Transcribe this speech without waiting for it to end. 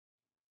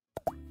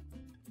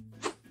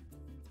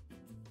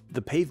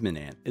The pavement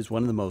ant is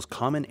one of the most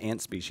common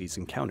ant species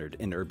encountered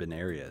in urban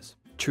areas.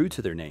 True to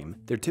their name,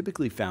 they're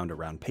typically found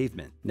around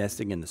pavement,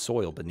 nesting in the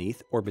soil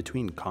beneath or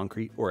between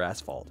concrete or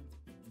asphalt.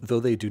 Though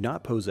they do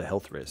not pose a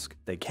health risk,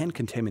 they can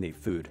contaminate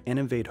food and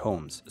invade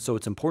homes, so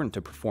it's important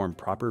to perform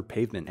proper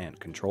pavement ant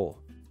control.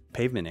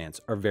 Pavement ants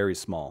are very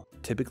small,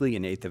 typically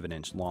an eighth of an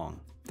inch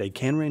long. They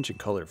can range in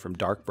color from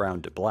dark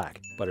brown to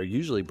black, but are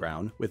usually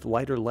brown with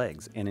lighter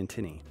legs and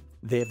antennae.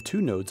 They have two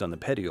nodes on the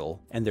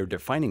petiole, and their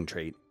defining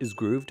trait is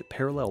grooved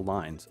parallel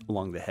lines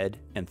along the head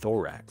and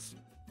thorax.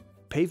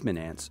 Pavement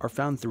ants are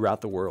found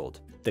throughout the world.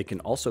 They can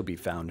also be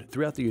found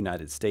throughout the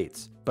United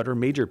States, but are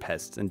major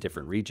pests in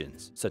different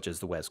regions, such as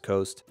the West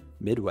Coast,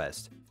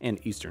 Midwest,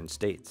 and Eastern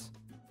states.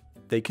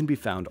 They can be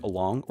found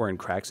along or in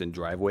cracks in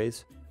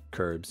driveways,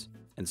 curbs,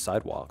 and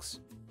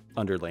sidewalks,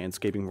 under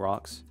landscaping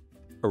rocks,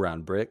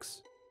 around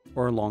bricks,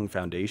 or along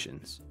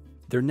foundations.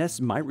 Their nests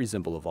might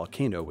resemble a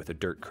volcano with a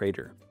dirt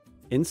crater.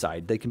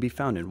 Inside, they can be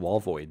found in wall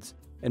voids,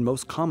 and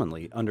most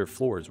commonly under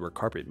floors where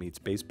carpet meets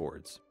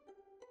baseboards.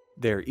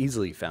 They are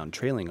easily found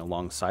trailing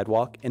along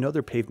sidewalk and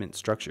other pavement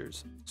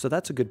structures, so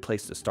that's a good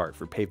place to start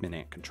for pavement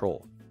ant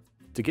control.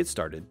 To get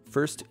started,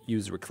 first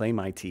use Reclaim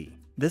IT.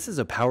 This is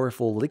a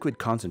powerful liquid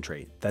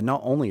concentrate that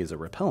not only is a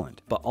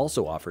repellent, but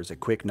also offers a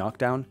quick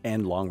knockdown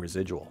and long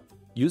residual.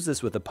 Use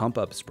this with a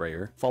pump-up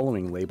sprayer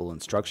following label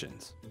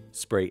instructions.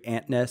 Spray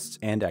ant nests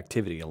and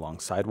activity along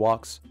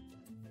sidewalks,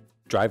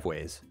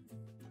 driveways,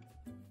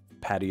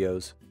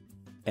 patios,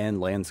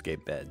 and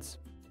landscape beds.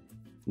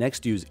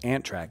 Next, use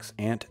Antrax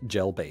Ant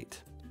Gel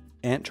Bait.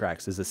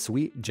 Antrax is a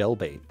sweet gel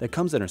bait that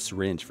comes in a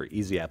syringe for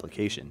easy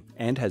application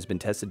and has been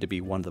tested to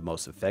be one of the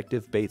most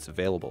effective baits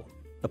available.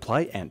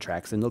 Apply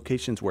Antrax in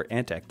locations where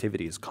ant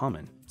activity is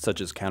common, such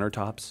as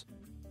countertops,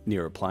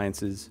 near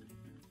appliances,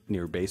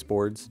 near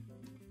baseboards,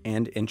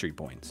 and entry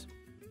points.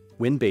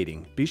 When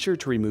baiting, be sure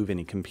to remove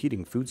any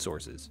competing food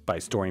sources by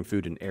storing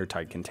food in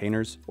airtight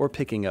containers or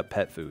picking up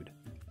pet food.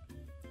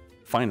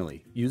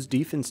 Finally, use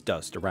defense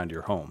dust around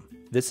your home.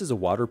 This is a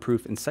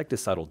waterproof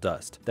insecticidal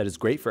dust that is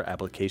great for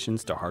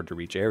applications to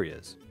hard-to-reach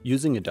areas.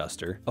 Using a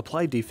duster,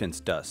 apply defense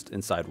dust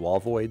inside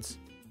wall voids,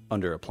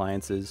 under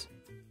appliances,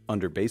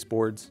 under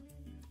baseboards,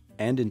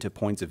 and into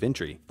points of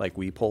entry like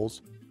weep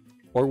holes,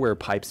 or where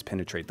pipes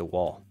penetrate the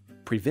wall.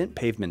 Prevent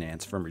pavement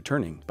ants from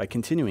returning by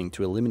continuing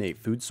to eliminate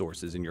food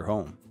sources in your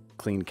home.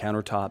 Clean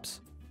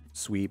countertops,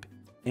 sweep,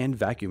 and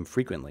vacuum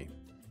frequently.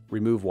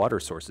 Remove water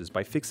sources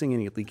by fixing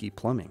any leaky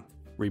plumbing.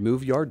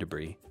 Remove yard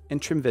debris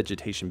and trim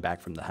vegetation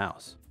back from the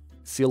house.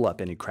 Seal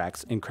up any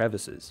cracks and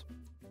crevices.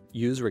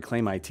 Use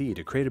Reclaim IT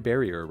to create a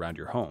barrier around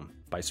your home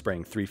by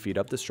spraying 3 feet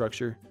up the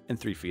structure and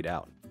 3 feet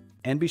out.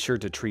 And be sure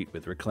to treat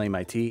with Reclaim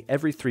IT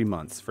every 3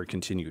 months for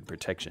continued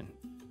protection.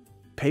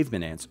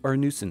 Pavement ants are a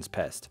nuisance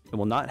pest and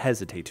will not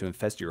hesitate to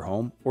infest your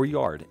home or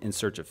yard in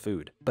search of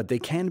food, but they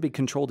can be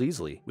controlled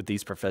easily with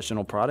these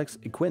professional products,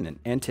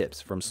 equipment, and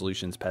tips from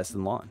Solutions Pest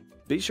and Lawn.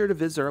 Be sure to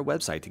visit our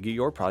website to get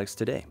your products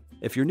today.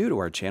 If you're new to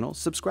our channel,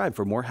 subscribe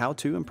for more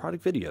how-to and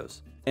product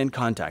videos, and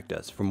contact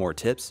us for more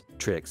tips,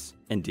 tricks,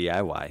 and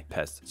DIY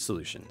pest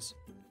solutions.